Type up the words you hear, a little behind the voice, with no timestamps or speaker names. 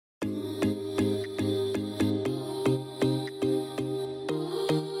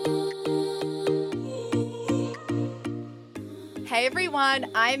Hey everyone,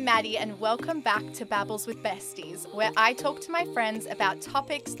 I'm Maddie and welcome back to Babbles with Besties, where I talk to my friends about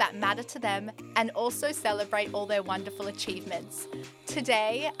topics that matter to them and also celebrate all their wonderful achievements.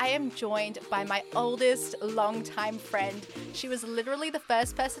 Today, I am joined by my oldest longtime friend. She was literally the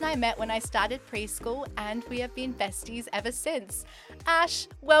first person I met when I started preschool, and we have been besties ever since. Ash,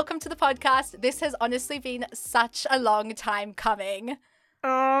 welcome to the podcast. This has honestly been such a long time coming.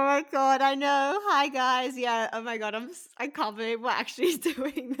 Oh my god, I know. Hi guys. Yeah, oh my god, I can't believe we're actually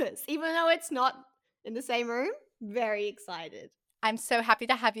doing this. Even though it's not in the same room, very excited. I'm so happy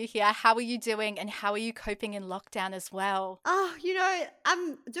to have you here. How are you doing and how are you coping in lockdown as well? Oh,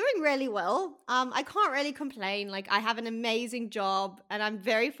 I'm doing really well. I can't really complain. Like, I have an amazing job and I'm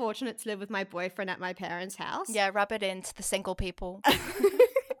very fortunate to live with my boyfriend at my parents' house. Yeah, rub it in to the single people.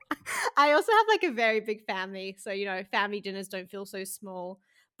 I also have like a very big family, so family dinners don't feel so small.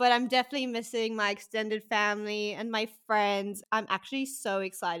 But I'm definitely missing my extended family and my friends. I'm actually so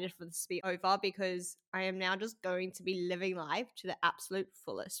excited for this to be over because I am now just going to be living life to the absolute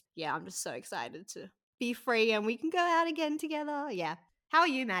fullest. Yeah, I'm just so excited to be free and we can go out again together. Yeah. How are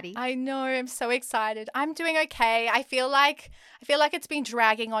you, Maddie? I know, I'm so excited. I'm doing okay. I feel like it's been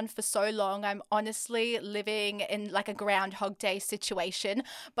dragging on for so long. I'm honestly living in like a Groundhog Day situation,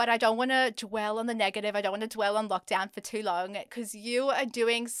 but I don't want to dwell on the negative. I don't want to dwell on lockdown for too long because you are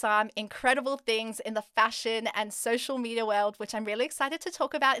doing some incredible things in the fashion and social media world, which I'm really excited to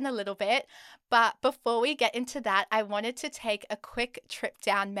talk about in a little bit. But before we get into that, I wanted to take a quick trip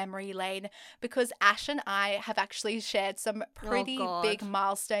down memory lane because Ash and I have actually shared some pretty big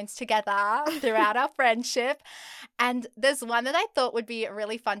milestones together throughout our friendship. And there's one that I thought would be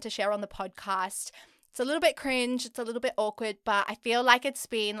really fun to share on the podcast. It's a little bit cringe, it's a little bit awkward, but I feel like it's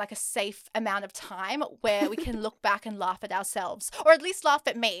been like a safe amount of time where we can look back and laugh at ourselves, or at least laugh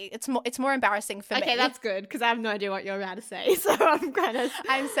at me. It's more embarrassing for me. Okay, that's good because I have no idea what you're about to say, so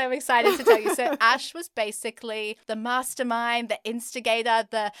I'm so excited to tell you. So Ash was basically the mastermind, the instigator,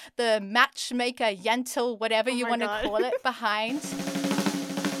 the matchmaker, Yentl, whatever you want to call it, behind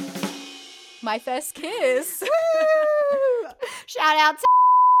my first kiss. Woo! Shout out to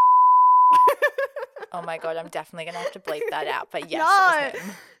Oh my god, I'm definitely going to have to bleep that out. But yes, no.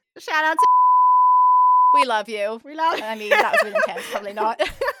 Shout out to we love you. We love you. I mean, that was really intense. Probably not.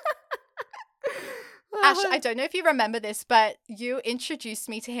 Ash, I don't know if you remember this, but you introduced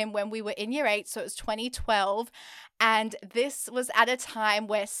me to him when we were in year 8, so it was 2012. And this was at a time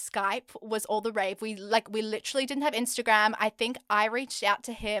where Skype was all the rave. We literally didn't have Instagram. I think I reached out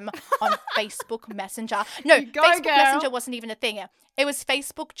to him on Facebook Messenger. No, Facebook Messenger wasn't even a thing. It was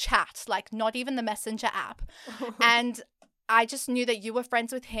Facebook chat, like not even the Messenger app. And I just knew that you were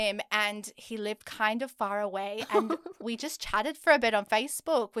friends with him and he lived kind of far away, and we just chatted for a bit on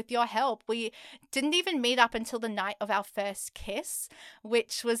Facebook with your help. We didn't even meet up until the night of our first kiss,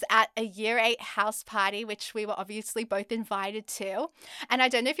 which was at a year 8 house party, which we were obviously both invited to. And I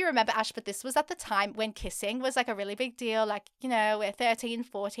don't know if you remember, Ash, but this was at the time when kissing was like a really big deal. Like, we're 13,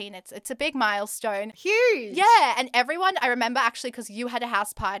 14. It's a big milestone. Huge. Yeah. And everyone, I remember actually because you had a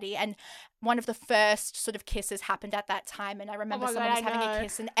house party and one of the first sort of kisses happened at that time, and I remember someone was having a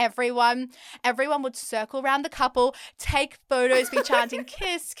kiss, and everyone would circle around the couple, take photos, be chanting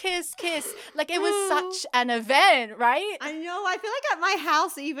kiss, kiss, kiss. Like it was such an event, right? I know. I feel like at my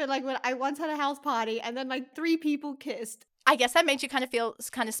house, even like when I once had a house party, and then like 3 people kissed. I guess that made you kind of feel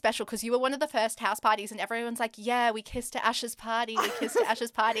kind of special because you were one of the first house parties and everyone's like, yeah, we kissed at Ash's party. We kissed at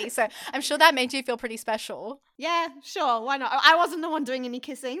Ash's party. So I'm sure that made you feel pretty special. Yeah, sure. Why not? I wasn't the one doing any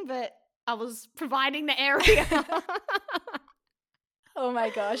kissing, but I was providing the area. Oh my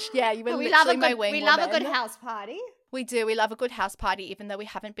gosh. Yeah, you were literally my wing woman. We love a good house party. We do. We love a good house party, even though we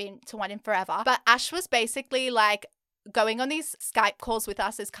haven't been to one in forever. But Ash was basically like going on these Skype calls with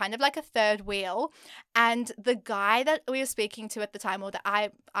us is kind of like a third wheel. And the guy that we were speaking to at the time, or that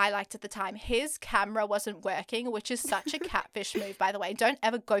I liked at the time, his camera wasn't working, which is such a catfish move, by the way. Don't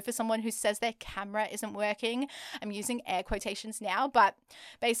ever go for someone who says their camera isn't working. I'm using air quotations now, but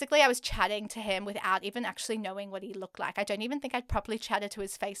basically I was chatting to him without even actually knowing what he looked like. I don't even think I'd properly chatted to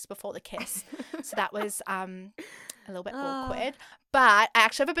his face before the kiss. So that was a little bit awkward. But I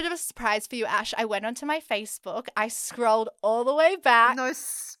actually have a bit of a surprise for you, Ash. I went onto my Facebook. I scrolled all the way back. No,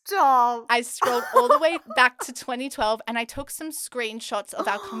 stop. I scrolled all the way back to 2012 and I took some screenshots of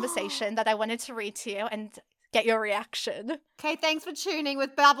our conversation that I wanted to read to you and get your reaction. Okay, thanks for tuning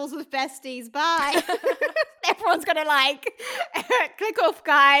with Babbles with Besties. Bye. Everyone's going to click off,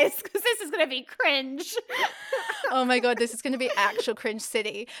 guys, because this is going to be cringe. Oh my God, this is going to be actual cringe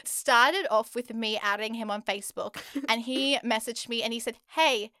city. Started off with me adding him on Facebook and he messaged me and he said,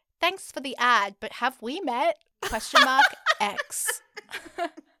 hey, thanks for the ad, but have we met? ? ex.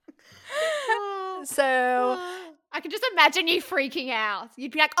 Oh, So oh. I can just imagine you freaking out.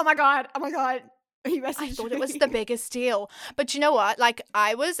 You'd be like, oh my God, he messaged I thought me. it was the biggest deal. But you know what? Like,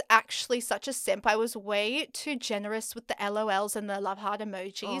 I was actually such a simp. I was way too generous with the LOLs and the love heart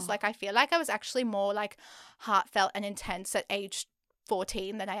emojis. Oh. Like, I feel like I was actually more like heartfelt and intense at age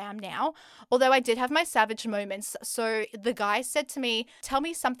 14 than I am now. Although I did have my savage moments. So the guy said to me, "Tell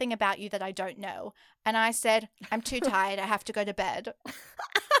me something about you that I don't know." And I said, "I'm too tired. I have to go to bed."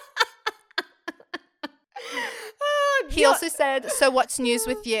 Oh, He also said, "So what's news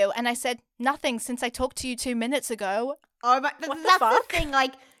with you?" And I said, "Nothing since I talked to you 2 minutes ago." oh my, What the that's fuck? the thing.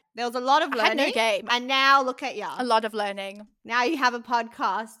 Like, there was a lot of I had no learning, game. and now look at you. A lot of learning. Now you have a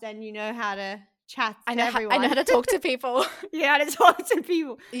podcast, and you know how to chat to I know everyone. how to talk to people. You know how to talk to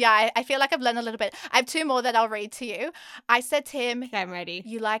people. Yeah, I feel like I've learned a little bit. I have 2 more that I'll read to you. I said to him, Okay, I'm ready.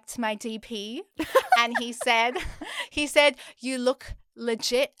 "You liked my DP?" And he said, "You look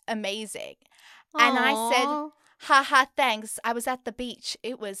legit amazing." And I said, Aw. "Haha, thanks. I was at the beach.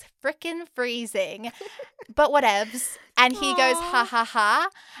 It was frickin' freezing. But whatevs." And he goes, "Ha Aw. ha ha."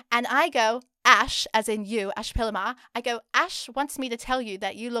 And I go, "Ash," as in you, Ash Pillamar. I go, "Ash wants me to tell you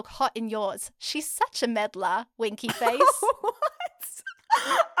that you look hot in yours. She's such a meddler," winky face. What?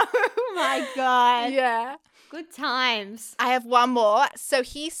 Oh my God. Yeah. Good times. I have one more. So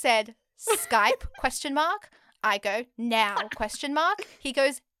he said, "Skype?" question mark. I go, "Now?" question mark. He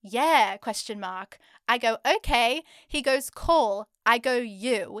goes, "Yeah?" question mark. I go, "Okay." He goes, "Call." I go,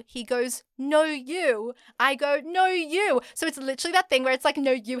 "You." He goes, "No, you." I go, "No, you." So it's literally that thing where it's like,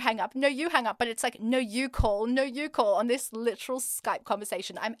 "No, you hang up. No, you hang up." But it's like, "No, you call. No, you call," on this literal Skype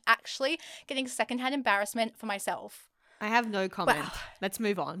conversation. I'm actually getting secondhand embarrassment for myself. I have no comment. Wow. Let's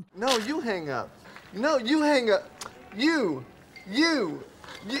move on. No, you hang up. No, you hang up. You.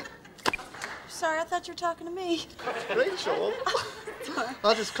 Sorry, I thought you were talking to me. Rachel.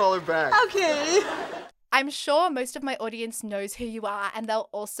 I'll just call her back. Okay. I'm sure most of my audience knows who you are, and they'll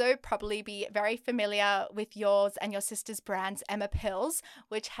also probably be very familiar with yours and your sister's brand's Emma Pills,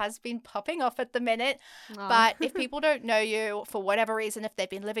 which has been popping off at the minute. Aw. But if people don't know you for whatever reason, if they've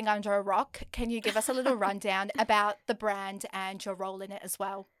been living under a rock, can you give us a little rundown about the brand and your role in it as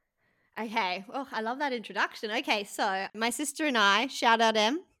well? Okay. Oh, I love that introduction. Okay, so my sister and I, shout out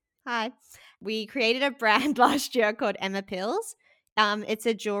Em. Hi. We created a brand last year called Emma Pills. It's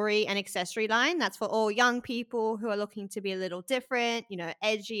a jewelry and accessory line that's for all young people who are looking to be a little different,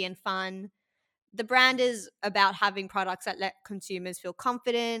 edgy and fun. The brand is about having products that let consumers feel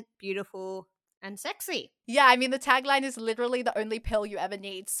confident, beautiful, and sexy. Yeah, I mean, the tagline is literally the only pill you ever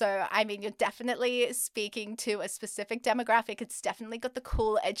need. So, I mean, you're definitely speaking to a specific demographic. It's definitely got the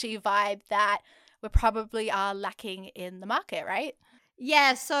cool, edgy vibe that we probably are lacking in the market, right?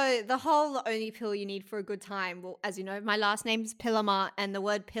 Yeah, so the only pill you need for a good time. Well, as you know, my last name's Pillamar and the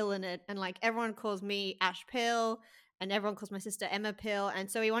word pill in it. And like everyone calls me Ash Pill and everyone calls my sister Emma Pill.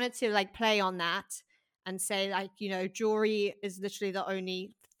 And so we wanted to like play on that and say like, jewelry is literally the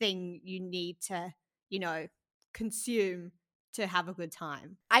only thing you need to, consume to have a good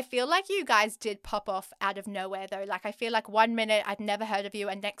time. I feel like you guys did pop off out of nowhere, though. Like, I feel like 1 minute I'd never heard of you,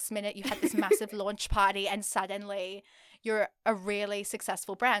 and next minute you had this massive launch party, and suddenly you're a really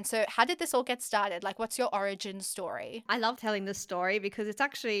successful brand. So, how did this all get started? Like, what's your origin story? I love telling this story because it's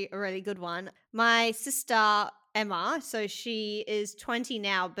actually a really good one. My sister, Emma, so she is 20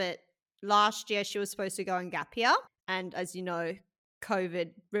 now, but last year she was supposed to go on gap year. And as you know, COVID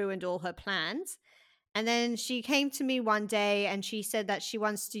ruined all her plans. And then she came to me one day and she said that she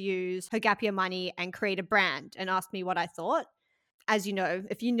wants to use her gap year money and create a brand and asked me what I thought. As you know,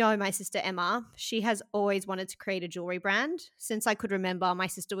 if you know my sister Emma, she has always wanted to create a jewelry brand. Since I could remember, my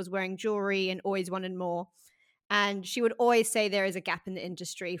sister was wearing jewelry and always wanted more. And she would always say there is a gap in the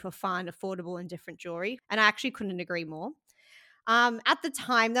industry for fun, affordable, and different jewelry. And I actually couldn't agree more. At the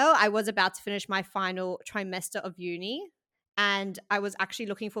time, though, I was about to finish my final trimester of uni. And I was actually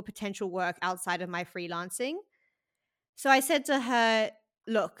looking for potential work outside of my freelancing. So I said to her,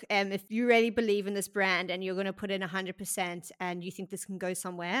 look, if you really believe in this brand and you're going to put in 100% and you think this can go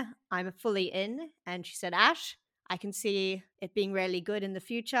somewhere, I'm fully in. And she said, Ash, I can see it being really good in the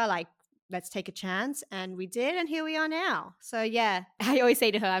future. Like, let's take a chance. And we did. And here we are now. So yeah, I always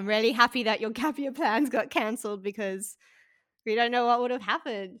say to her, I'm really happy that your gap year plans got cancelled because we don't know what would have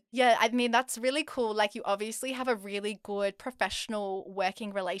happened. Yeah, I mean, that's really cool. Like, you obviously have a really good professional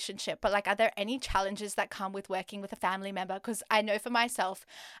working relationship, but like, are there any challenges that come with working with a family member? Because I know for myself,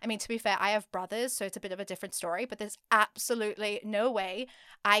 I mean, to be fair, I have brothers, so it's a bit of a different story, but there's absolutely no way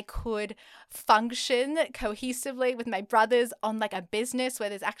I could function cohesively with my brothers on like a business where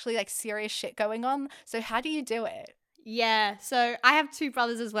there's actually like serious shit going on. So how do you do it? Yeah, so I have two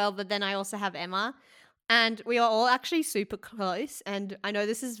brothers as well, but then I also have Emma. And we are all actually super close. And I know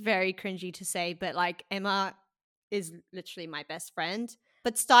this is very cringy to say, but like Emma is literally my best friend.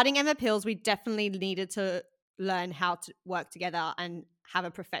 But starting Emma Pills, we definitely needed to learn how to work together and have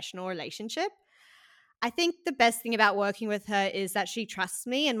a professional relationship. I think the best thing about working with her is that she trusts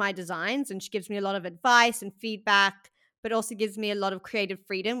me and my designs, and she gives me a lot of advice and feedback, but also gives me a lot of creative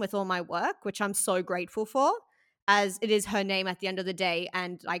freedom with all my work, which I'm so grateful for, as it is her name at the end of the day.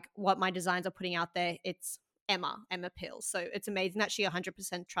 And like what my designs are putting out there, it's Emma Pills. So it's amazing that she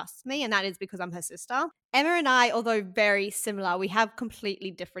 100% trusts me, and that is because I'm her sister. Emma and I, although very similar, we have completely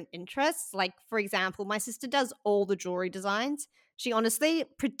different interests. Like, for example, my sister does all the jewelry designs. She honestly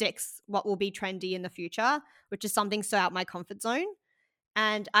predicts what will be trendy in the future, which is something so out my comfort zone.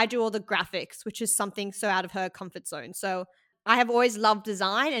 And I do all the graphics, which is something so out of her comfort zone. So I have always loved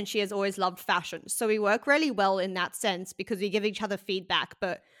design and she has always loved fashion. So we work really well in that sense because we give each other feedback,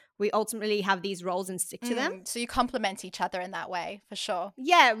 but we ultimately have these roles and stick to them. So you complement each other in that way, for sure.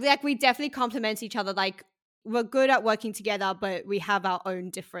 Yeah, like we definitely complement each other. Like we're good at working together, but we have our own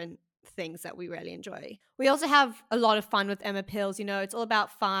different things that we really enjoy. We also have a lot of fun with Emma Pills. You know, it's all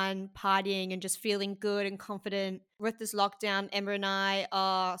about fun, partying, and just feeling good and confident. With this lockdown, Emma and I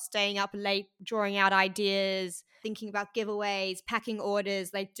are staying up late, drawing out ideas, thinking about giveaways, packing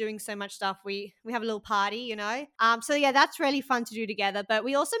orders, like doing so much stuff. We have a little party, you know. So yeah, that's really fun to do together. But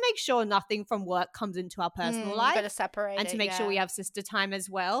we also make sure nothing from work comes into our personal life. Got to separate and it, to make sure we yeah. have sister time as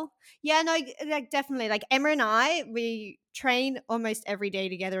well. Yeah, no, like definitely. Like Emma and I, we train almost every day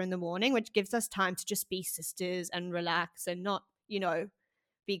together in the morning, which gives us time to just be sisters and relax and not, you know,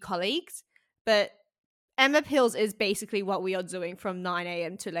 be colleagues. But Emma Pills is basically what we are doing from 9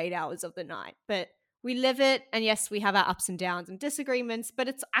 a.m. to late hours of the night. But we live it, and yes, we have our ups and downs and disagreements, but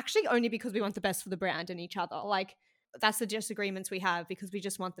it's actually only because we want the best for the brand and each other. Like, that's the disagreements we have because we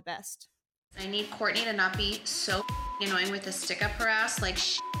just want the best. I need Courtney to not be so annoying with the stick up her ass like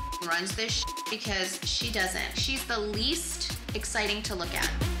she runs this because she doesn't. She's the least exciting to look at.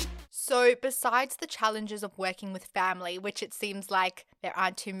 So besides the challenges of working with family, which it seems like there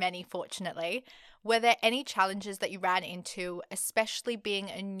aren't too many, fortunately, were there any challenges that you ran into, especially being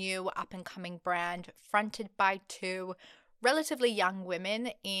a new up-and-coming brand fronted by two relatively young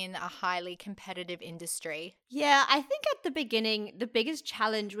women in a highly competitive industry? Yeah, I think at the beginning, the biggest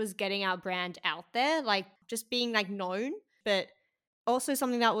challenge was getting our brand out there, like just being like known, but also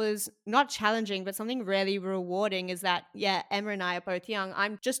something that was not challenging, but something really rewarding is that, yeah, Emma and I are both young.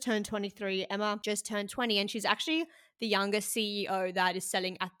 I'm just turned 23. Emma just turned 20, and she's actually the youngest CEO that is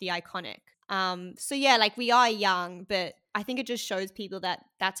selling at the Iconic. So yeah, like we are young, but I think it just shows people that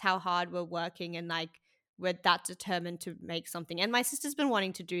that's how hard we're working and like we're that determined to make something. And my sister's been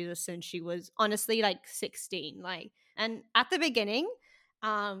wanting to do this since she was honestly like 16. Like, and at the beginning,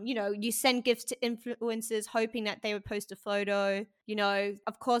 you know, you send gifts to influencers hoping that they would post a photo. You know,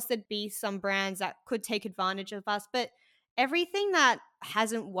 of course, there'd be some brands that could take advantage of us, but everything that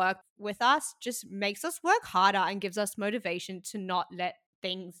hasn't worked with us just makes us work harder and gives us motivation to not let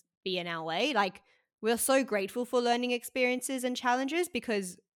things be in our way. Like, we're so grateful for learning experiences and challenges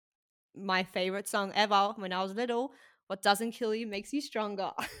because my favorite song ever when I was little, "What doesn't kill you makes you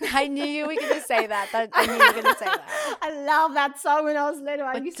stronger." I knew you were going to say that. I knew you were going to say that. I love that song when I was little.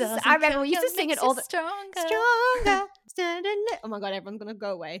 I remember we used to sing it all the stronger. stronger. Oh my god, everyone's gonna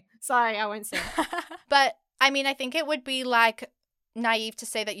go away. Sorry, I won't sing. But I mean, I think it would be like naive to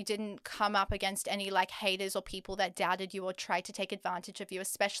say that you didn't come up against any like haters or people that doubted you or tried to take advantage of you,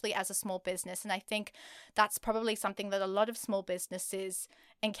 especially as a small business. And I think that's probably something that a lot of small businesses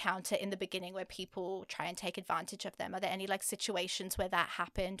encounter in the beginning, where people try and take advantage of them. Are there any like situations where that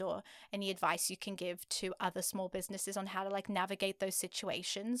happened, or any advice you can give to other small businesses on how to like navigate those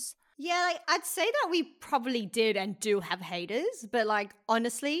situations? Yeah, like I'd say that we probably did and do have haters, but like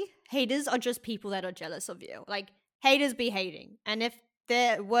honestly, haters are just people that are jealous of you. Like, haters be hating. And if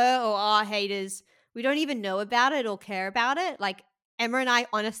there were or are haters, we don't even know about it or care about it. Like, Emma and I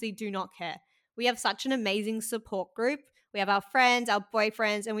honestly do not care. We have such an amazing support group. We have our friends, our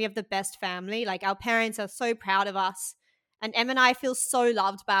boyfriends, and we have the best family. Like, our parents are so proud of us. And Emma and I feel so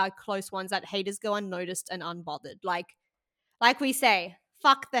loved by our close ones that haters go unnoticed and unbothered. Like we say,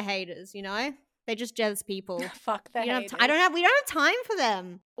 fuck the haters, you know? They're just jealous people. Fuck the haters. We don't have time for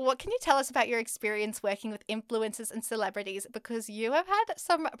them. What can you tell us about your experience working with influencers and celebrities? Because you have had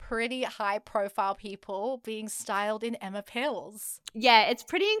some pretty high profile people being styled in Emma Pills. Yeah, it's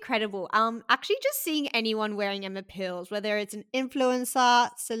pretty incredible. Actually just seeing anyone wearing Emma Pills, whether it's an influencer,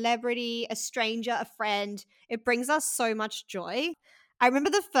 celebrity, a stranger, a friend, it brings us so much joy. I remember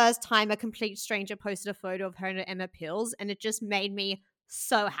the first time a complete stranger posted a photo of her and Emma Pills, and it just made me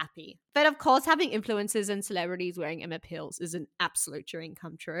so happy. But of course, having influencers and celebrities wearing Emma Pills is an absolute dream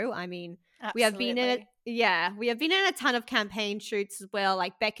come true. I mean, we have been in it. Absolutely. Yeah, we have been in a ton of campaign shoots as well,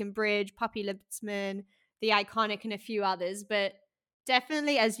 like Beckenbridge, Poppy Lippsman, The Iconic, and a few others. But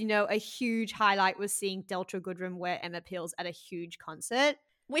definitely, as you know, a huge highlight was seeing Delta Goodrem wear Emma Pills at a huge concert.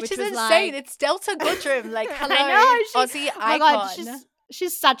 Which Which is was insane. like- It's Delta Goodrem. Like, hello, I know, Aussie oh my icon. God,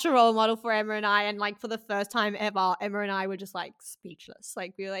 she's such a role model for Emma and I. And like for the first time ever, Emma and I were just like speechless.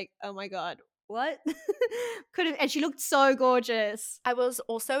 Like we were like, oh my God, what? Couldn't, and she looked so gorgeous. I was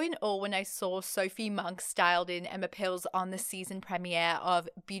also in awe when I saw Sophie Monk styled in Emma Pills on the season premiere of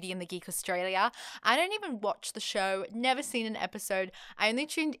Beauty and the Geek Australia. I don't even watch the show, never seen an episode. I only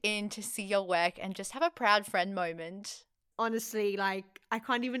tuned in to see your work and just have a proud friend moment. Honestly, like I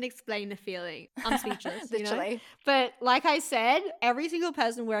can't even explain the feeling. I'm speechless. Literally. You know? But like I said, every single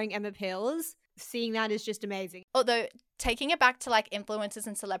person wearing Emma Pills, seeing that is just amazing. Although, taking it back to like influencers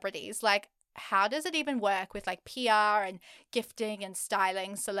and celebrities, like, how does it even work with like PR and gifting and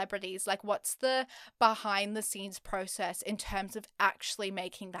styling celebrities? Like, what's the behind the scenes process in terms of actually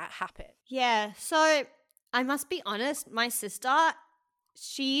making that happen? Yeah, so I must be honest, my sister,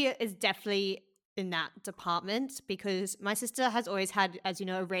 she is definitely in that department because my sister has always had, as you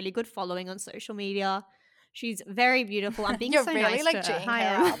know, a really good following on social media. She's very beautiful. I'm being You're so really nice like to her. G'ing Hi,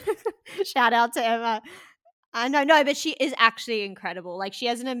 her Emma. up. Shout out to Emma. I know, no, but she is actually incredible. Like she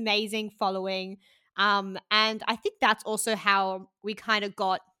has an amazing following. And I think that's also how we kind of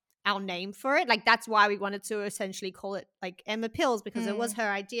got our name for it. Like that's why we wanted to essentially call it like Emma Pills because it was her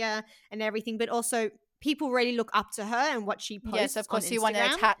idea and everything. But also people really look up to her and what she posts. Yes, of course, on you want to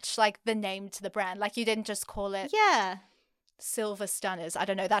Instagram. attach like the name to the brand. Like, you didn't just call it Yeah. Silver Stunners. I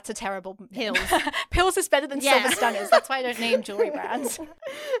don't know. That's a terrible name. Pills. Pills is better than Yeah. Silver Stunners. That's why I don't name jewelry brands.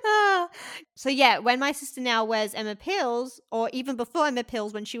 So yeah, when my sister now wears Emma Pills, or even before Emma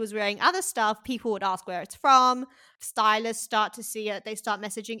Pills, when she was wearing other stuff, people would ask where it's from. Stylists start to see it. They start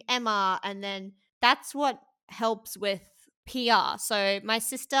messaging Emma, and then that's what helps with PR. So my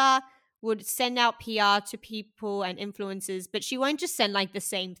sister would send out PR to people and influencers, but she won't just send like the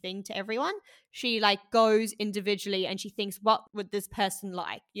same thing to everyone. She like goes individually and she thinks, what would this person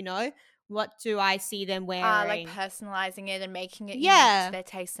like? You know, what do I see them wearing? Like personalizing it and making it unique Yeah. to their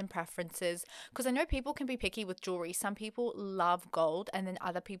tastes and preferences. Because I know people can be picky with jewelry. Some people love gold, and then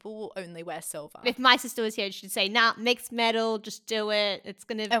other people will only wear silver. If my sister was here, she'd say, nah, mixed metal, just do it. It's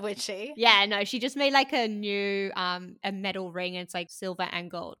gonna Oh, would she? Yeah, no, she just made like a new a metal ring and it's like silver and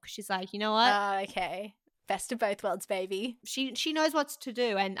gold. Cause she's like, you know what? Okay. Best of both worlds, baby. She knows what to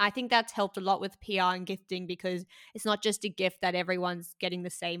do. And I think that's helped a lot with PR and gifting because it's not just a gift that everyone's getting the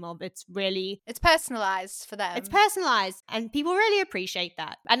same of. It's really It's personalized for them. it's personalized and people really appreciate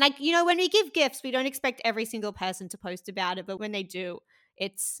that. And like, you know, when we give gifts, we don't expect every single person to post about it, but when they do,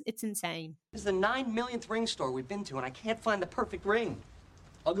 it's insane. This is the 9 millionth ring store we've been to, and I can't find the perfect ring.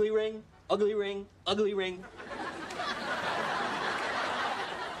 Ugly ring, ugly ring, ugly ring.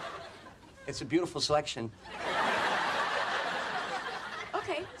 It's a beautiful selection.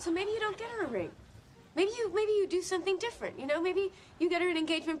 Okay, so maybe you don't get her a ring. Maybe you do something different, you know? Maybe you get her an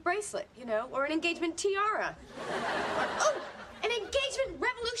engagement bracelet, you know, or an engagement tiara. Oh, an engagement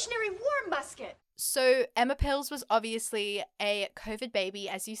Revolutionary War musket. So Emma Pills was obviously a COVID baby,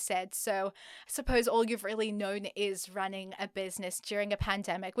 as you said. So I suppose all you've really known is running a business during a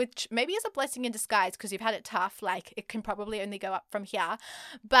pandemic, which maybe is a blessing in disguise because you've had it tough. Like, it can probably only go up from here.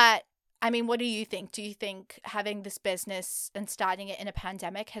 But I mean, what do you think? Do you think having this business and starting it in a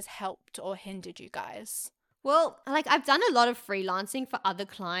pandemic has helped or hindered you guys? Well, like I've done a lot of freelancing for other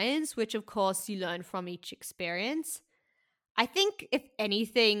clients, which of course you learn from each experience. I think if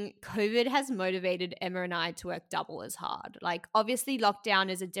anything, COVID has motivated Emma and I to work double as hard. Like obviously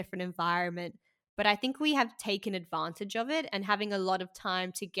lockdown is a different environment, but I think we have taken advantage of it and having a lot of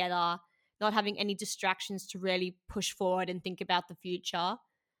time together, not having any distractions to really push forward and think about the future.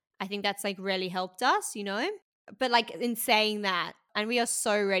 I think that's like really helped us, you know? But like in saying that, and we are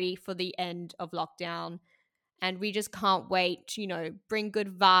so ready for the end of lockdown and we just can't wait, you know, bring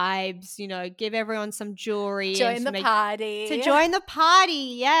good vibes, you know, give everyone some jewelry. Join the party. To join the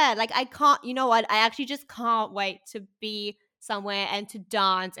party, yeah. Like I can't, you know what? I actually just can't wait to be somewhere and to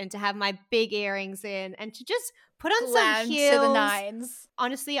dance and to have my big earrings in and to just put on Glam some heels. to the nines.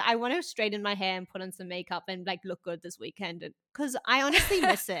 Honestly, I want to straighten my hair and put on some makeup and like look good this weekend because I honestly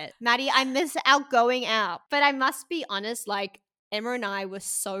miss it. Maddie, I miss out going out. But I must be honest, like Emma and I were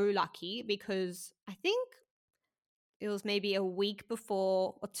so lucky because I think it was maybe a week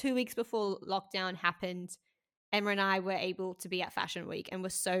before or 2 weeks before lockdown happened. Emma and I were able to be at Fashion Week, and we're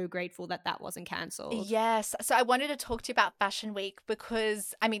so grateful that that wasn't cancelled. Yes. So I wanted to talk to you about Fashion Week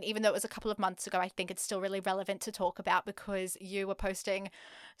because, I mean, even though it was a couple of months ago, I think it's still really relevant to talk about because you were posting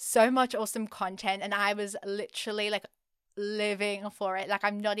so much awesome content and I was literally like living for it. Like,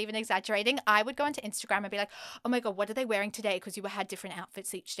 I'm not even exaggerating. I would go onto Instagram and be like, oh my God, what are they wearing today? Because you had different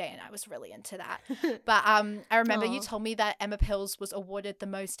outfits each day and I was really into that. But I remember you Aw. told me that Emma Pills was awarded the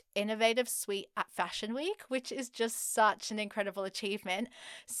most innovative suite at Fashion Week, which is just such an incredible achievement.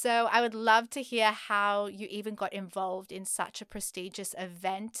 So I would love to hear how you even got involved in such a prestigious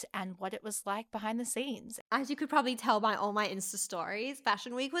event and what it was like behind the scenes. As you could probably tell by all my Insta stories,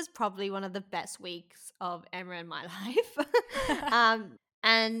 Fashion Week was probably one of the best weeks of Emma and my life.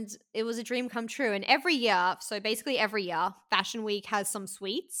 And it was a dream come true. And every year, so basically every year, Fashion Week has some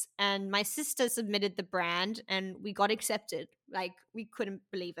suites. And my sister submitted the brand and we got accepted. Like, we couldn't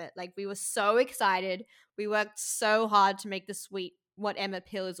believe it. Like, we were so excited. We worked so hard to make the suite what Emma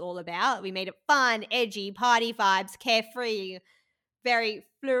Pill is all about. We made it fun, edgy, party vibes, carefree, very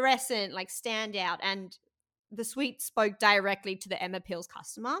fluorescent, like stand out. And the suite spoke directly to the Emma Pills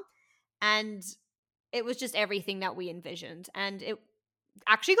customer. And it was just everything that we envisioned. And it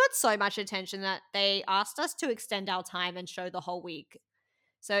actually got so much attention that they asked us to extend our time and show the whole week.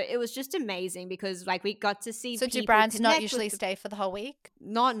 So it was just amazing because like we got to see So people do brands not connect usually with stay for the whole week?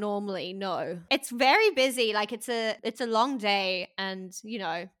 not normally, no. It's very busy. Like it's a long day and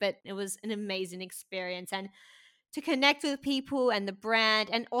but it was an amazing experience and to connect with people and the brand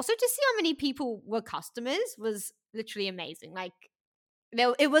and also to see how many people were customers was literally amazing. Like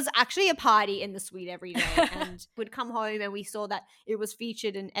it was actually a party in the suite every day and we'd come home and we saw that it was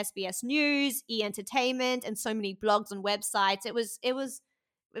featured in SBS News, E! Entertainment and so many blogs and websites.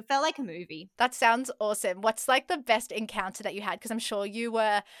 It felt like a movie. That sounds awesome. What's like the best encounter that you had? Because I'm sure you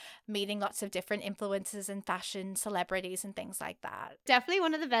were meeting lots of different influencers and fashion celebrities and things like that. Definitely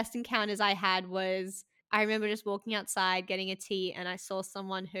one of the best encounters I had was I remember just walking outside getting a tea and I saw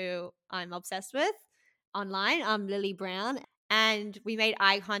someone who I'm obsessed with online, Lily Brown, and we made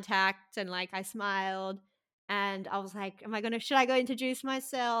eye contact and like I smiled and I was like, should I go introduce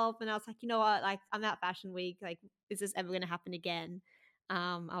myself? And I was like, you know what, like I'm at Fashion Week, like is this ever gonna happen again?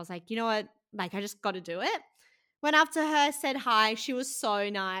 I was like, you know what, like I just got to do it. Went up to her, said hi. She was so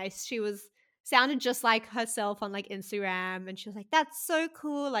nice. She was sounded just like herself on like Instagram, and she was like, "That's so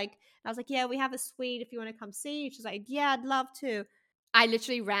cool." Like, I was like, "Yeah, we have a suite if you want to come see." She's like, "Yeah, I'd love to." I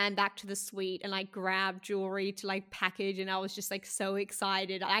literally ran back to the suite and like grabbed jewelry to like package, and I was just like so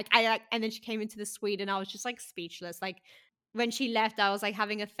excited. And then she came into the suite, and I was just like speechless. Like when she left, I was like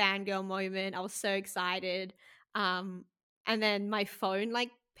having a fangirl moment. I was so excited. And then my phone like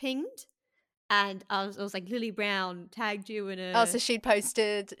pinged and I was like, Lily Brown tagged you in Oh, a so she'd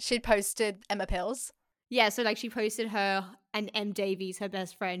posted Emma Pills. yeah. So like she posted her and M Davies, her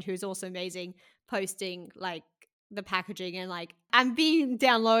best friend, who's also amazing, posting like the packaging and like I'm being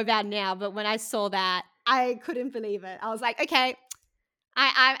down low about it now, but when I saw that, I couldn't believe it. I was like, okay,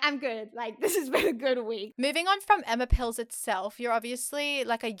 I'm good. Like this has been a good week. Moving on from Emma Pills itself, you're obviously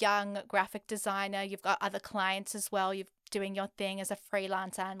like a young graphic designer. You've got other clients as well. You're doing your thing as a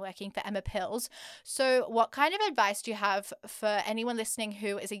freelancer and working for Emma Pills. So what kind of advice do you have for anyone listening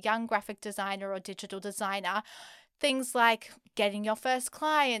who is a young graphic designer or digital designer? Things like getting your first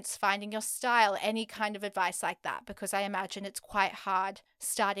clients, finding your style, any kind of advice like that, because I imagine it's quite hard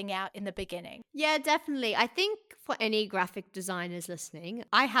starting out in the beginning. Yeah, definitely. I think for any graphic designers listening,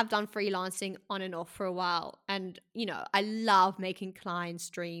 I have done freelancing on and off for a while. And, I love making clients'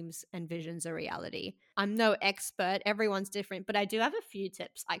 dreams and visions a reality. I'm no expert, everyone's different, but I do have a few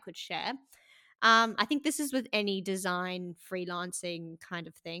tips I could share. I think this is with any design freelancing kind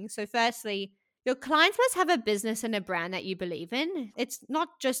of thing. So, firstly, your clients must have a business and a brand that you believe in. It's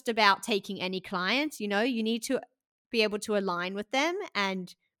not just about taking any clients, you need to be able to align with them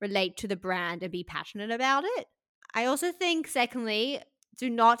and relate to the brand and be passionate about it. I also think, secondly, do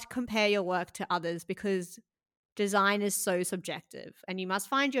not compare your work to others because design is so subjective and you must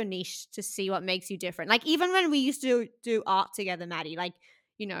find your niche to see what makes you different. Like even when we used to do art together, Maddie, like,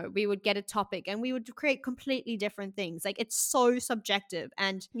 we would get a topic and we would create completely different things. Like it's so subjective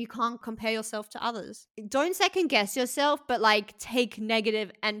and you can't compare yourself to others. Don't second guess yourself, but like take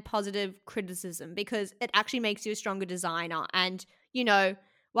negative and positive criticism because it actually makes you a stronger designer. And,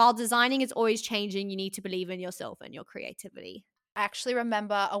 while designing is always changing, you need to believe in yourself and your creativity. I actually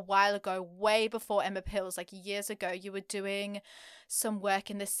remember a while ago, way before Emma Pills, like years ago, you were doing some work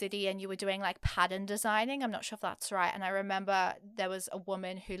in the city and you were doing like pattern designing. I'm not sure if that's right. And I remember there was a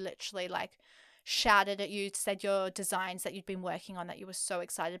woman who literally like shouted at you, said your designs that you'd been working on that you were so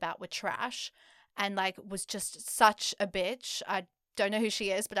excited about were trash. and like was just such a bitch. I don't know who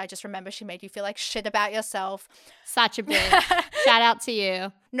she is, but I just remember she made you feel like shit about yourself. Such a bitch. Shout out to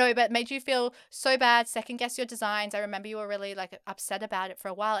you. No, but made you feel so bad, second guess your designs. I remember you were really like upset about it for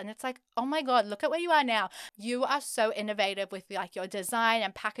a while, and it's like, oh my God, look at where you are now. You are so innovative with like your design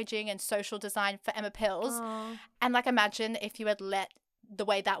and packaging and social design for Emma Pills. Aww. And like imagine if you had let the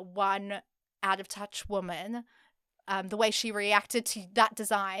way that one out of touch woman, the way she reacted to that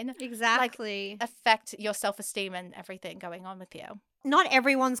design, Exactly. like, affect your self-esteem and everything going on with you. Not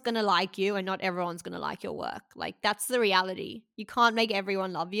everyone's going to like you and not everyone's going to like your work. Like, that's the reality. You can't make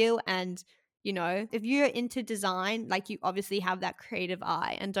everyone love you. And, you know, if you're into design, like, you obviously have that creative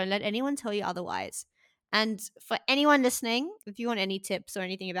eye, and don't let anyone tell you otherwise. And for anyone listening, if you want any tips or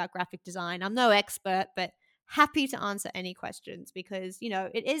anything about graphic design, I'm no expert, but happy to answer any questions, because, you know,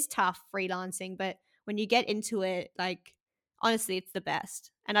 it is tough freelancing, but when you get into it, like, honestly, it's the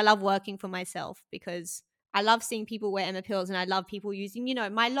best. And I love working for myself because I love seeing people wear Emma Pills, and I love people using, you know,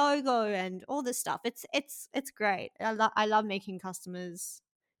 my logo and all this stuff. It's great. I love making customers'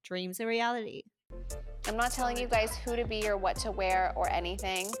 dreams a reality. I'm not telling you guys who to be or what to wear or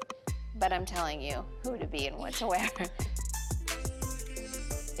anything, but I'm telling you who to be and what to wear.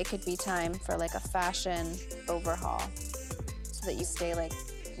 It could be time for like a fashion overhaul so that you stay like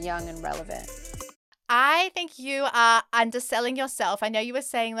young and relevant. I think you are underselling yourself. I know you were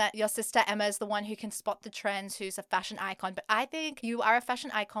saying that your sister Emma is the one who can spot the trends, who's a fashion icon, but I think you are a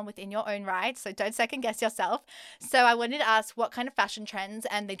fashion icon within your own right, so don't second guess yourself. So I wanted to ask, what kind of fashion trends,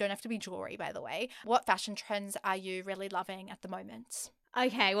 and they don't have to be jewelry, by the way, what fashion trends are you really loving at the moment?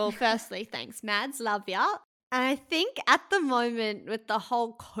 Okay, well, firstly, thanks, Mads. Love ya. And I think at the moment, with the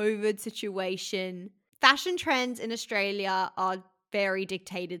whole COVID situation, fashion trends in Australia are very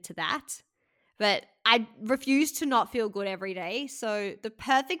dictated to that. But I refuse to not feel good every day. So the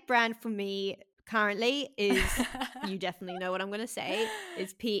perfect brand for me currently is, you definitely know what I'm going to say,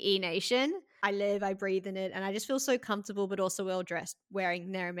 is PE Nation. I live, I breathe in it, and I just feel so comfortable but also well dressed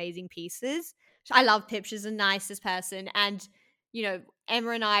wearing their amazing pieces. I love Pip. She's the nicest person. And, you know,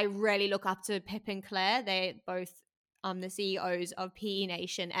 Emma and I really look up to Pip and Claire. They're both the CEOs of PE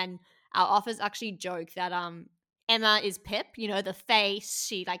Nation. And our office actually joke that Emma is Pip, you know, the face.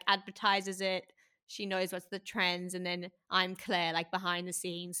 She like advertises it. She knows what's the trends. And then I'm Claire, like behind the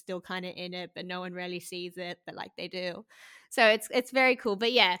scenes, still kind of in it, but no one really sees it, but like they do. So it's very cool.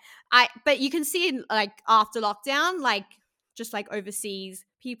 But yeah, but you can see like after lockdown, like just like overseas,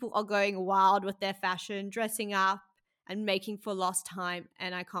 people are going wild with their fashion, dressing up and making for lost time.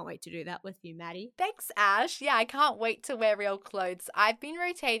 And I can't wait to do that with you, Maddie. Thanks, Ash. Yeah, I can't wait to wear real clothes. I've been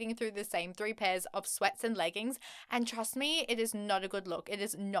rotating through the same 3 pairs of sweats and leggings, and trust me, it is not a good look. It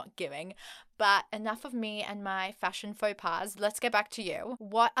is not giving. But enough of me and my fashion faux pas. Let's get back to you.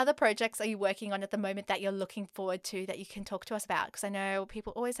 What other projects are you working on at the moment that you're looking forward to that you can talk to us about? Because I know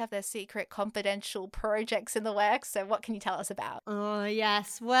people always have their secret confidential projects in the works. So what can you tell us about? Oh,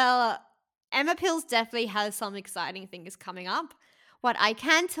 yes. Well, Emma Pills definitely has some exciting things coming up. What I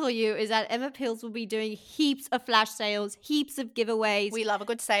can tell you is that Emma Pills will be doing heaps of flash sales, heaps of giveaways. We love a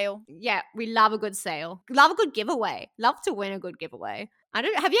good sale. Yeah, we love a good sale. Love a good giveaway. Love to win a good giveaway. Have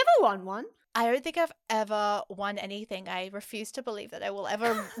you ever won one? I don't think I've ever won anything. I refuse to believe that I will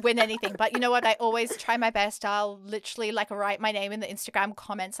ever win anything. But you know what? I always try my best. I'll literally like write my name in the Instagram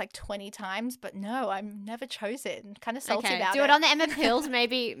comments like 20 times. But no, I'm never chosen. Kind of salty about it. Do it on the Emma Pills.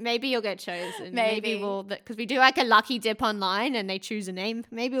 Maybe you'll get chosen. Maybe we'll, because we do like a lucky dip online and they choose a name.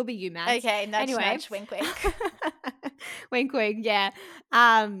 Maybe it'll be you, Mads. Okay, nudge, wink, wink. Wink, wink, yeah.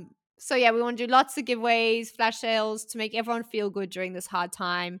 So yeah, we want to do lots of giveaways, flash sales to make everyone feel good during this hard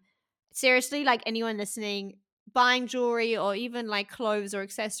time. Seriously, like anyone listening, buying jewelry or even like clothes or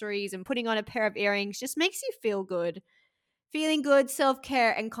accessories and putting on a pair of earrings just makes you feel good. Feeling good,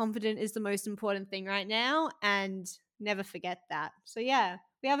 self-care and confident is the most important thing right now, and never forget that. So yeah,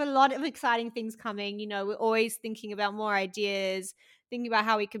 we have a lot of exciting things coming. You know, we're always thinking about more ideas, thinking about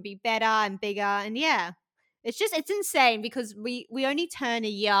how we could be better and bigger. And yeah, it's insane because we only turn a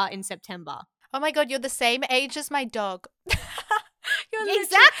year in September. Oh my God, you're the same age as my dog.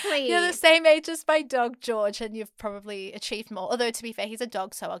 Exactly. You're the same age as my dog, George, and you've probably achieved more. Although, to be fair, he's a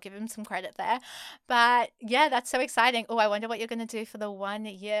dog, so I'll give him some credit there. But yeah, that's so exciting. Oh, I wonder what you're going to do for the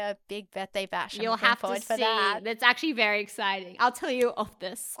 1-year big birthday bash. You'll have to see. That. That's actually very exciting. I'll tell you off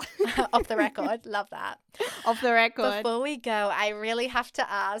this. Off the record. Love that. Off the record. Before we go, I really have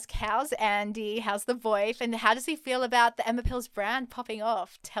to ask, how's Andy? How's the boy? And how does he feel about the Emma Pills brand popping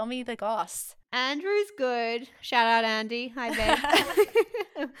off? Tell me the goss. Andrew's good. Shout out, Andy. Hi,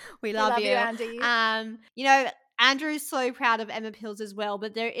 babe. We love you, Andy. You know, Andrew's so proud of Emma Pills as well,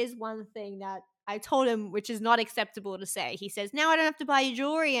 but there is one thing that I told him which is not acceptable to say. He says, now I don't have to buy you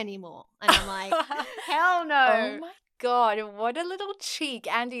jewelry anymore. And I'm like, hell no. Oh my God, what a little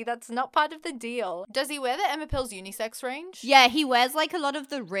cheek. Andy, that's not part of the deal. Does he wear the Emma Pills unisex range? Yeah, he wears like a lot of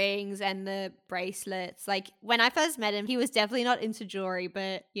the rings and the bracelets. Like when I first met him, he was definitely not into jewelry,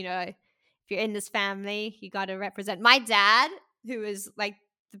 but you know, if you're in this family, you got to represent. My dad, who is like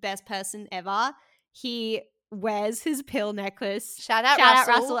the best person ever, he wears his pill necklace. Shout out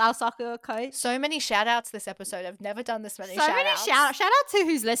Russell, our soccer coach. So many shout outs this episode. I've never done this many So shout many outs. shout out to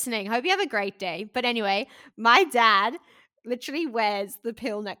who's listening. Hope you have a great day. But anyway, my dad literally wears the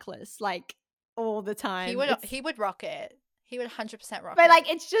pill necklace like all the time. He would rock it. He would 100% rock it. But like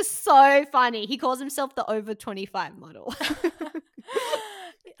it's just so funny. He calls himself the over 25 model.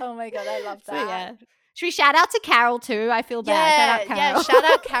 Oh my God, I love that. So yeah. Should we shout out to Carol too? I feel bad. Yeah, Shout out Carol. yeah,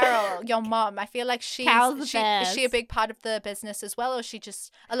 shout out Carol, your mom. I feel like Carol's the is best. she a big part of the business as well, or is she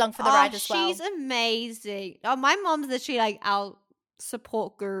just along for the ride as well? She's amazing. Oh, my mom's literally like our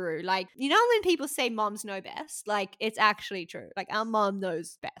support guru. Like, you know when people say moms know best? Like, it's actually true. Like, our mom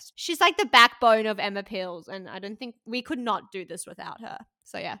knows best. She's like the backbone of Emma Pills, and I don't think we could not do this without her.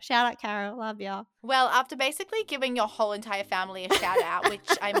 So yeah, shout out Carol. Love ya. Well, after basically giving your whole entire family a shout out, which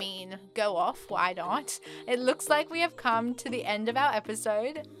I mean, go off, why not? It looks like we have come to the end of our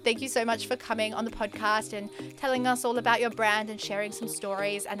episode. Thank you so much for coming on the podcast and telling us all about your brand and sharing some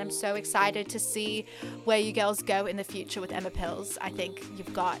stories. And I'm so excited to see where you girls go in the future with Emma Pills. I think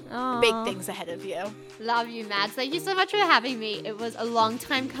you've got big things ahead of you. Love you, Mads. Thank you so much for having me. It was a long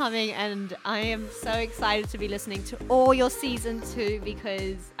time coming, and I am so excited to be listening to all your season 2 because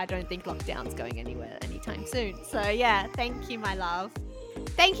I don't think lockdown's going anywhere anytime soon. So yeah, thank you, my love.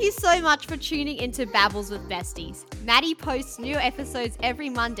 Thank you so much for tuning into Babbles with Besties. Maddie posts new episodes every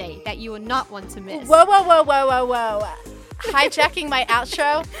Monday that you will not want to miss. Whoa, whoa, whoa, whoa, whoa, whoa. Hijacking my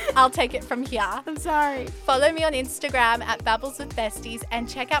outro. I'll take it from here. I'm sorry. Follow me on Instagram at Babbles with Besties and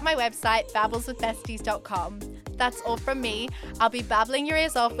check out my website, babbleswithbesties.com. That's all from me. I'll be babbling your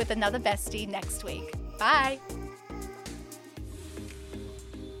ears off with another bestie next week. Bye.